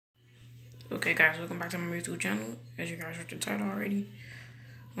Okay, guys, welcome back to my YouTube channel. As you guys heard the title already,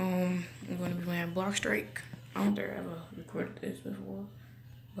 I'm going to be playing Block Strike. I don't think I ever recorded this before,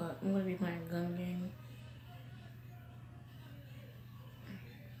 but I'm going to be playing gun game.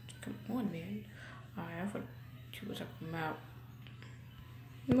 Come on, man. Alright, I forgot to what type of map.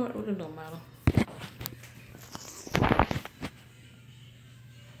 You know what? It don't matter.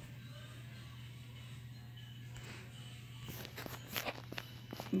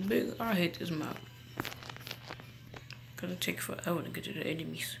 I hate this map. Cause it takes forever to get to the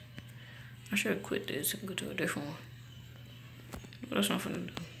enemies. I should quit this and go to a different one. But that's not fun to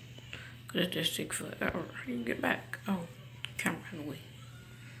do. Cause it just takes forever. How you get back? Oh, camera in the way.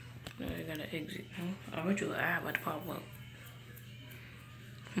 Now I gotta exit. Huh? I bet you an ad about to pop up.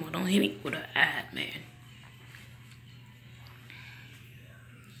 Come on, don't hit me with an ad, man.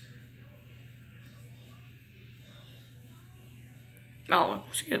 Oh,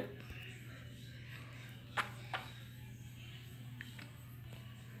 skip.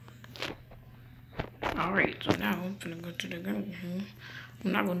 Alright, so now I'm gonna go to the gun game.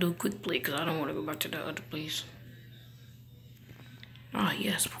 I'm not gonna do a quick play because I don't want to go back to the other place. Ah,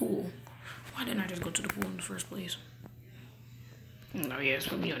 yes, pool. Why didn't I just go to the pool in the first place? No, yes,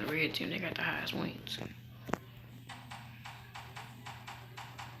 put me on the red team. They got the highest wins.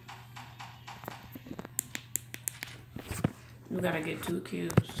 We gotta get 2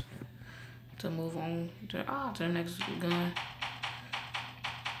 kills to move on to the next gun.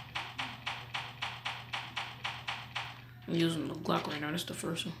 I'm using the Glock right now. That's the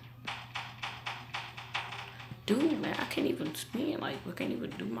first one. Dude, man, I can't even spin. Like, I can't even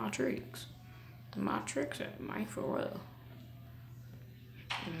do my tricks. My tricks at Mike for real.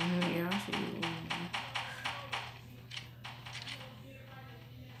 Yeah, I see you.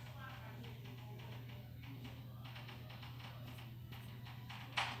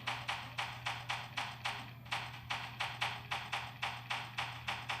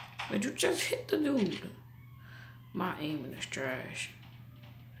 But you just hit the dude. My aiming is trash.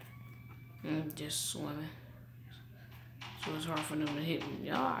 I'm just swimming. So it's hard for them to hit me.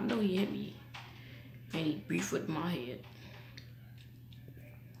 Oh, I know he hit me. And he briefed my head.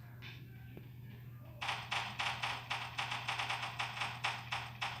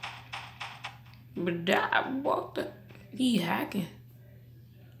 But that, what the? He hacking.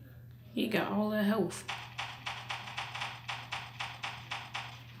 He got all that health.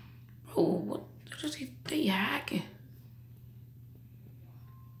 Oh, what? They hacking.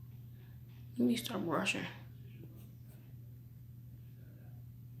 Let me stop rushing.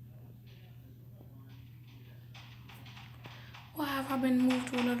 What have I been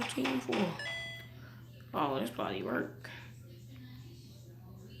moved to another team for? Oh, this probably work.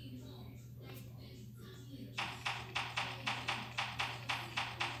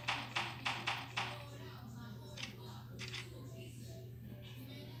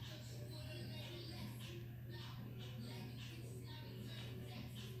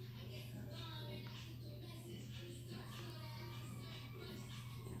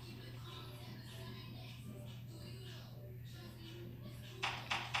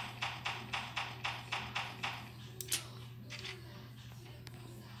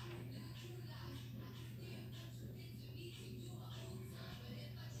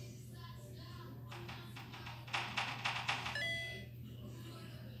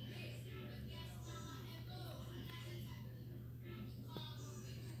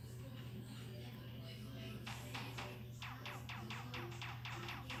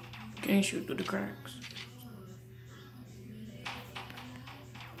 Can't shoot through the cracks.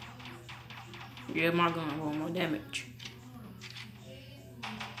 Yeah, my gun will more damage.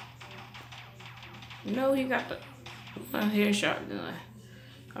 No, he got the headshot gun.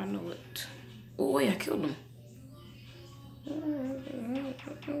 I know it. Oh, wait, I killed him.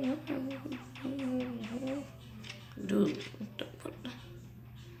 Dude, what the?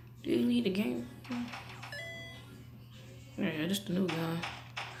 Do you need a game? Yeah, this the new gun.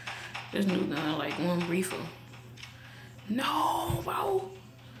 This new gun, like one briefer. No, bro.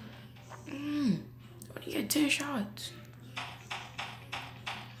 What do you get 10 shots?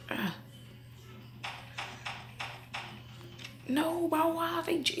 No, bro, why are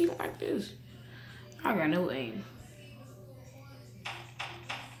they cheating like this? I got no aim.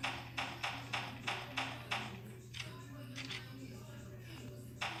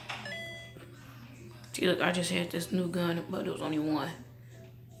 See, look, I just had this new gun, but it was only one.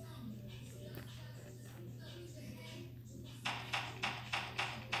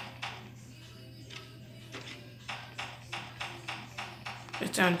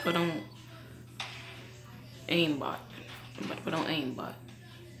 It's time to put on aimbot. I'm about to put on aimbot.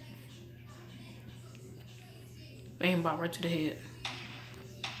 Aimbot right to the head.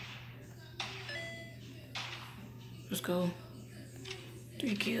 Let's go.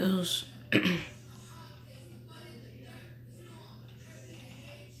 3 kills.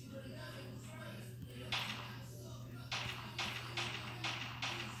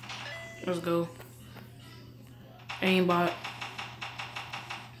 Let's go. Aimbot.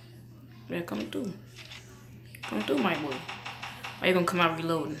 Yeah, coming through. Coming through, my boy. Why you gonna come out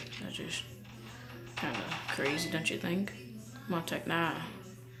reloading? That's just kind of crazy, don't you think? I'm on tech 9.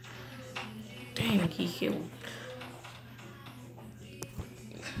 Dang, he killed.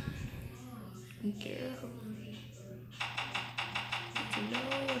 Careful. You know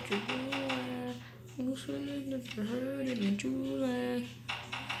what you're doing. Who's feeling if you're hurting and choosing?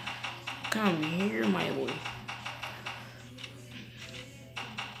 Come here, my boy.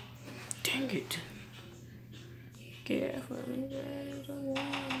 Dang it. Careful.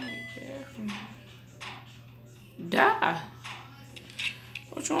 Careful. Die.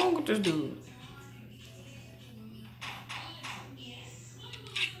 What's wrong with this dude?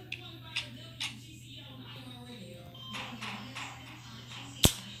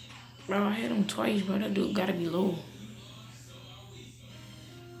 Bro, I hit him twice, bro. That dude gotta be low.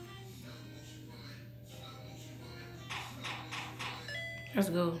 Let's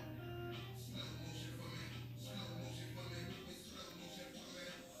go.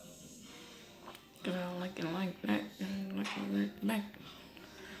 Cause I don't like it like that. Back.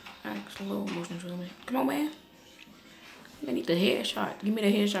 Slow motion to me. Come on, man. I need the headshot. Give me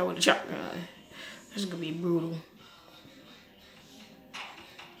the headshot with the shotgun. This is gonna be brutal.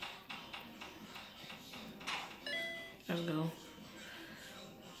 Let's go.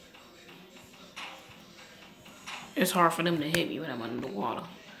 It's hard for them to hit me when I'm under the water.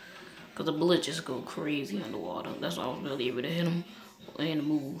 Cause the bullets just go crazy underwater. That's why I was really able to hit them and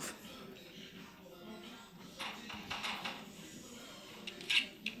move.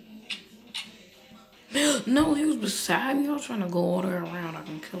 No, he was beside me. I was trying to go all the way around. I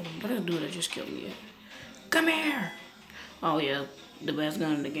can kill him. But that dude that just killed me. Come here. Oh yeah, the best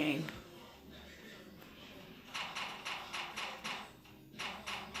gun in the game.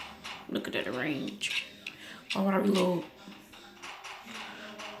 Look at that range. Why would I reload?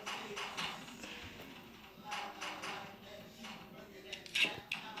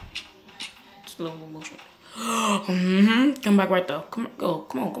 Slow motion. Come back right there. Come on, go.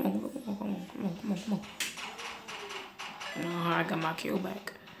 Come on, come on, come on, come on, come on, come on, come on. I got my kill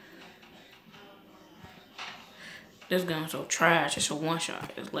back. This gun's so trash. It's a one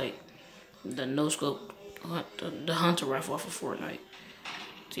shot. It's like the no scope, the hunter rifle off of Fortnite.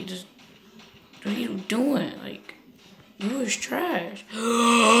 See, just what are you doing? Like, you was trash.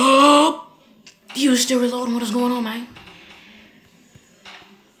 You still reloading? What is going on, man?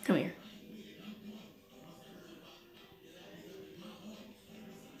 Come here.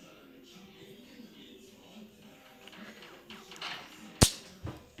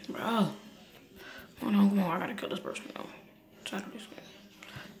 Bro. Come on, I gotta kill this person though.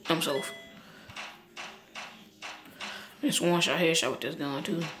 I'm safe. It's one shot headshot with this gun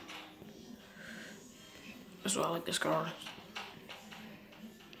too. That's why I like the scars.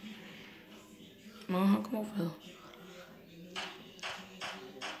 Come over here.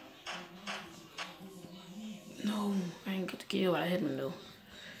 No, I ain't get the kill. I hit him though.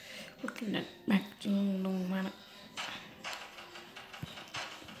 Looking at back, no matter.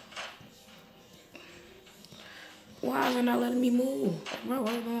 Why is it not letting me move? Like, bro,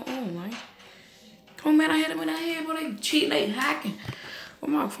 what's going on, man? Come on, man, I hit him in the head, but they cheating, they hacking. Well,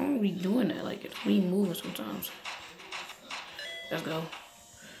 my phone be doing that, like, it's me moving sometimes. Let's go.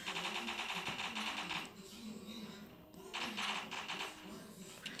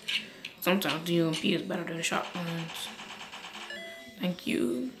 Sometimes the UMP is better than shotguns. Thank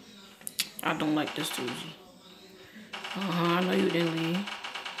you. I don't like this Uzi. I know you didn't leave.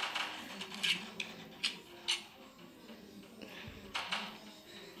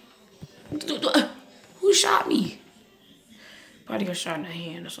 Who shot me? Probably got shot in the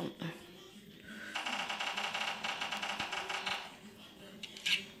hand or something.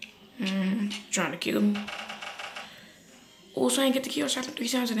 Trying to kill me. Also, I ain't get the kill. Shot him 3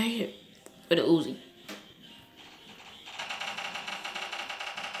 times in the head with the Uzi.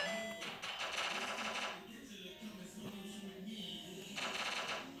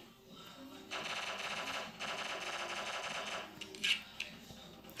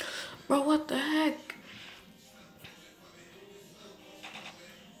 Bro, what the heck?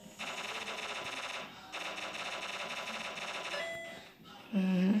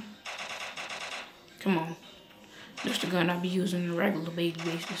 Come on. This the gun I be using on a regular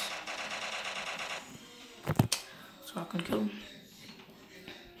basis. so I can kill him.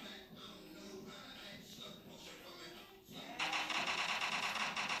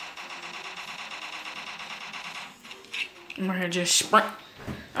 I'm right here just sprint.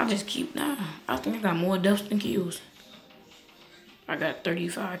 I just keep nah. I think I got more deaths than kills. I got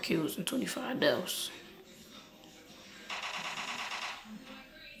 35 kills and 25 deaths.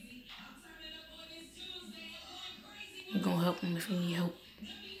 I'm gonna help him if he need help.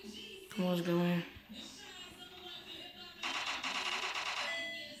 Come on, let's go in.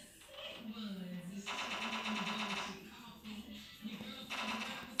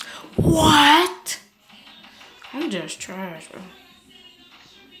 What? I'm just trash, bro.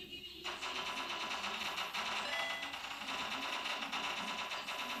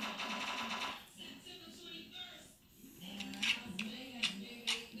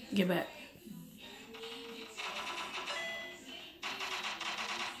 Get back.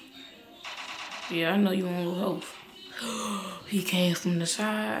 Yeah, I know you want a little health. He came from the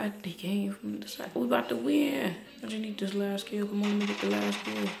side. He came from the side. We about to win. I just need this last kill. Come on, let me get the last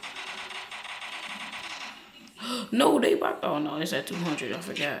kill. No, they about. Oh no, it's at 200. I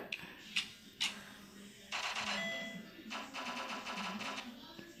forgot.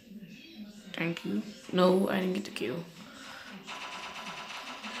 Thank you. No, I didn't get the kill.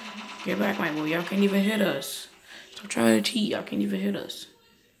 Get back, my boy. Y'all can't even hit us. Stop trying to cheat. Y'all can't even hit us.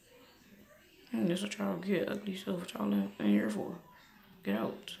 That's what y'all get. Ugly stuff. What y'all in here for? Get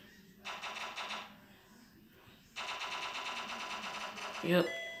out. Yep.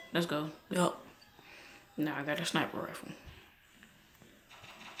 Let's go. Yep. Now I got a sniper rifle.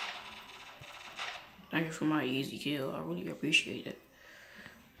 Thank you for my easy kill. I really appreciate it.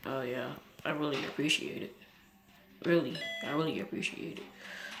 Oh yeah. I really appreciate it. Really. I really appreciate it.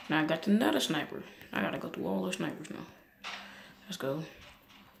 Now I got another sniper. I gotta go through all the snipers now. Let's go.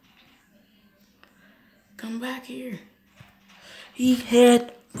 Come back here. He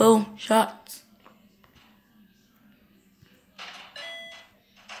had 4 shots.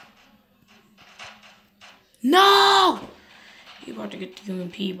 No! He about to get the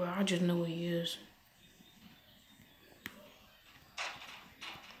UMP, bro. I just know what he is.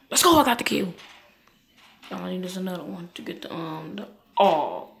 Let's go. I got the kill. All I need is another one to get the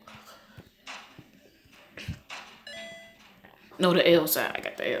oh. No, the L side. I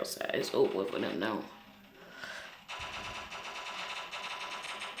got the L side. It's over for them now.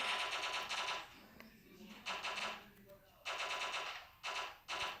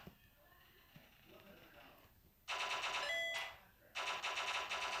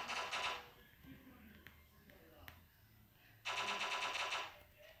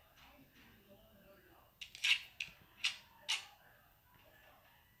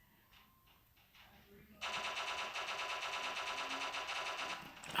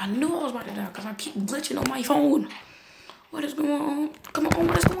 I knew I was about to die because I keep glitching on my phone. What is going on? Come on,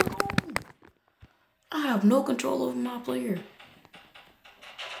 what is going on? I have no control over my player.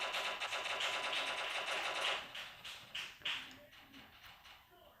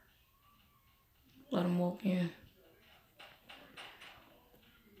 Let him walk in.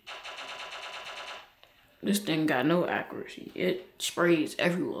 This thing got no accuracy. It sprays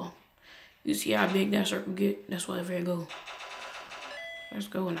everywhere. You see how big that circle get? That's wherever it go. Let's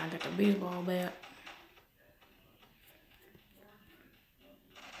go, and I got the baseball bat.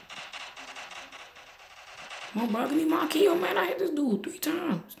 Come on, bro, give me my kill, man. I hit this dude 3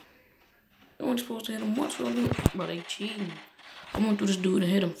 times. I wasn't supposed to hit him once, but they cheating. I went through this dude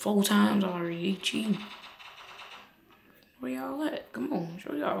and hit him 4 times already. They cheating. Where y'all at? Come on,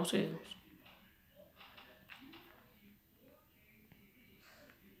 show y'all selves.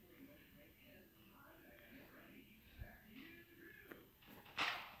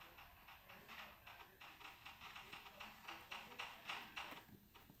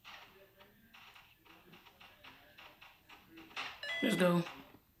 Let's go.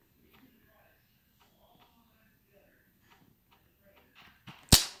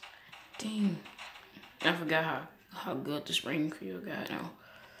 Dang. I forgot how good the spring field got now.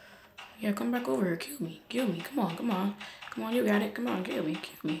 Yeah, come back over here. Kill me. Kill me. Come on, come on. Come on, you got it. Come on, kill me.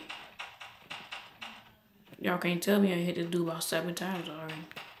 Kill me. Y'all can't tell me I hit this dude about 7 times already.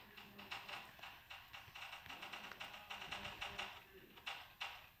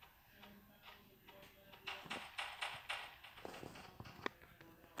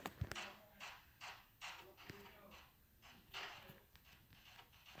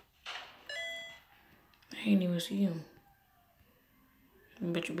 I ain't even see him. I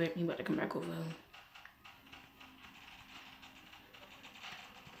bet you he about to come back over him.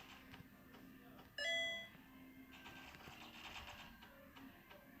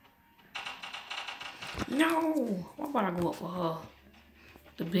 No! Why would I go up with her?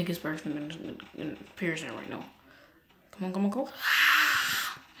 The biggest person in Pearson right now. Come on, come on, go.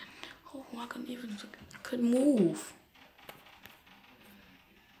 Oh, I couldn't move.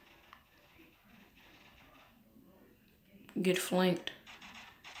 Get flanked.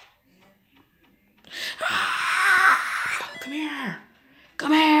 Come here.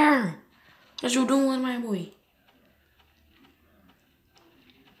 Come here. What you doing, my boy?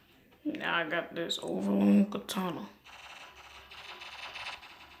 Now I got this overlong katana.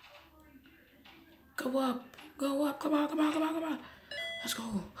 Go up. Go up. Come on, come on, come on, come on. Let's go.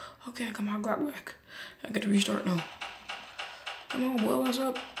 Okay, come on, grab back. I get to restart now. Come on, boy, what's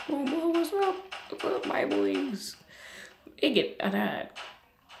up? Come on, boy, what's up? What's up, my boys? I died.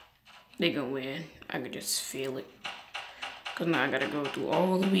 They gonna win. I could just feel it. Cause now I gotta go through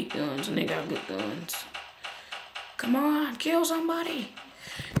all the weak guns and they got good guns. Come on, kill somebody.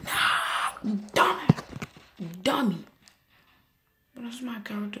 No, dummy. Dummy. What's my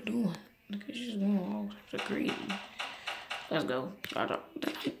character doing? Look at she's going all types of crazy. Let's go.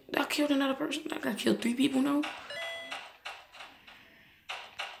 I killed another person. I got killed 3 people now.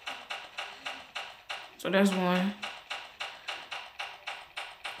 So that's one.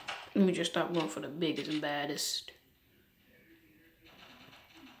 Let me just stop going for the biggest and baddest.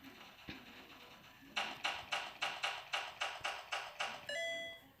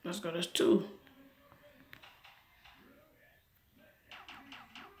 Let's go, that's 2.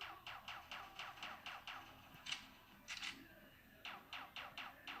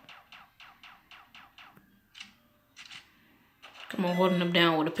 Come on, holding them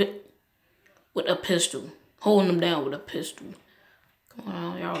down with a pistol. Holding them down with a pistol. Come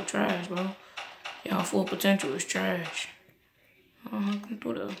on, y'all trash, bro. Y'all full potential is trash. Come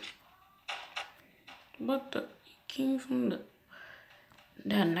through the... What the... Came from the...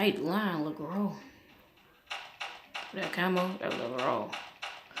 That night line look raw. That camo, that look raw.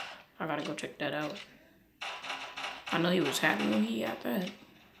 I gotta go check that out. I know he was happy when he got that.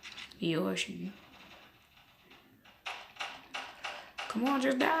 He or she. Come on,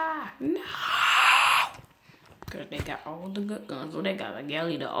 just die. No! Cause they got all the good guns. So they got the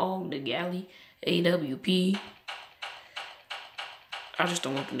Galley, the AUG, the Galley, AWP. I just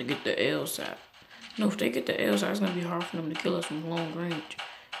don't want them to get the LSAT. No, if they get the LSAT, it's gonna be hard for them to kill us from long range.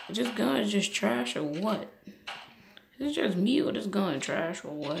 Is this gun just trash or what? Is it just me or this gun trash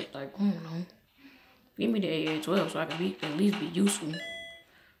or what? Like, I don't know. Give me the AA-12 so I can at least be useful.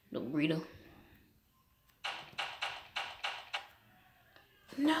 The breeder.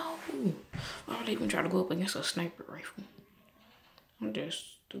 No! Why would they even try to go up against a sniper rifle? I'm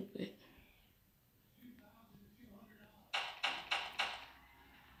just stupid.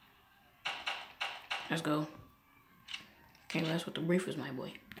 Let's go. Can't mess with the briefers, my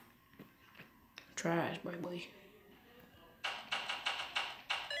boy. Trash, my boy.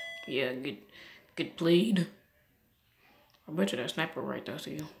 Yeah, get played. I bet you that sniper right there,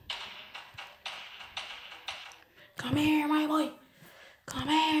 see you. Come here, my boy. Come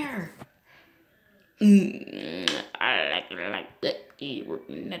here. I like that. You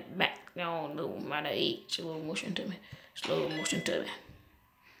working that back. I don't know matter age. Slow motion to me. Slow motion to me.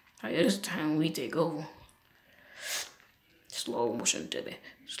 Oh, yeah, this time we take over. Slow motion to me.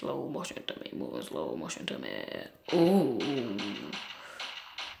 Slow motion to me. Moving slow motion to me. Ooh.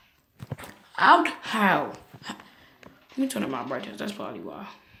 Out. How? Let me turn on my brightness. That's probably why.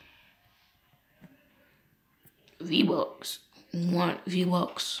 V-Bucks. Want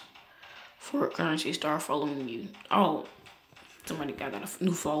V-Bucks for currency. Start following you. Oh, somebody got a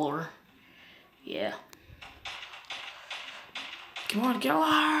new follower. Yeah. Come on, kill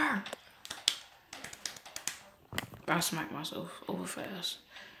her! I smacked myself over fast.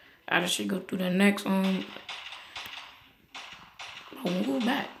 I just should go through the next one. Oh, move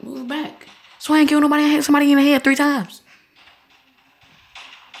back, move back. So I ain't kill nobody. I hit somebody in the head 3 times.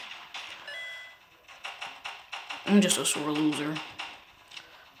 I'm just a sore loser.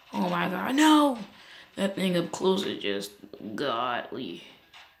 Oh my god, no! That thing up close is just godly.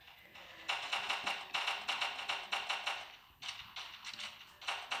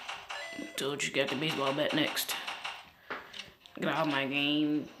 Told you got the baseball bat next. Get out of my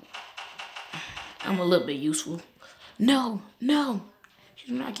game. I'm a little bit useful. No, no. She's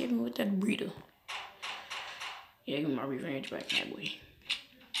not giving me with that breeder. Yeah, give me my revenge back, my boy.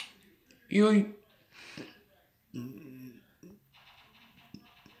 Yoink.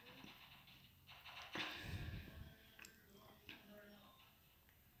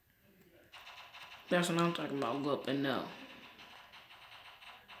 That's what I'm talking about. Go up and now.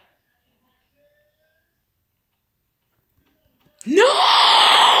 No!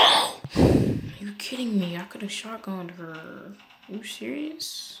 Are you kidding me? I could have shotgunned her. Are you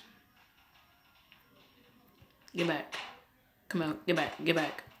serious? Get back. Come out. Get back. Get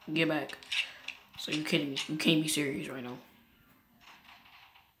back. Get back. So you kidding me? You can't be serious right now.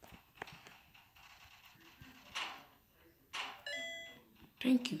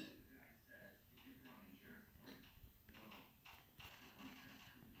 Thank you.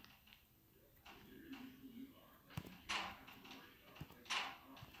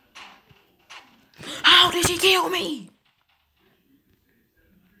 How did she kill me?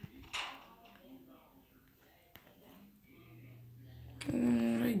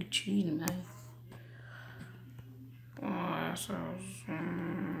 You cheating, man. So,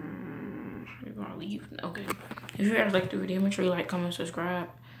 you're gonna leave? Okay. If you guys like the video, make sure you like, comment, subscribe.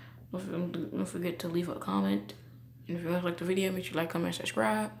 Don't forget to leave a comment. And if you guys like the video, make sure you like, comment,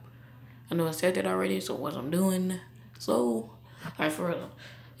 subscribe. I know I said that already, so what I'm doing. So, alright, for real.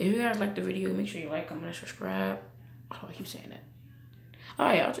 If you guys like the video, make sure you like, comment, and subscribe. Oh, I keep saying that.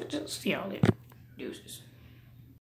 Alright, y'all, just see y'all later. Deuces.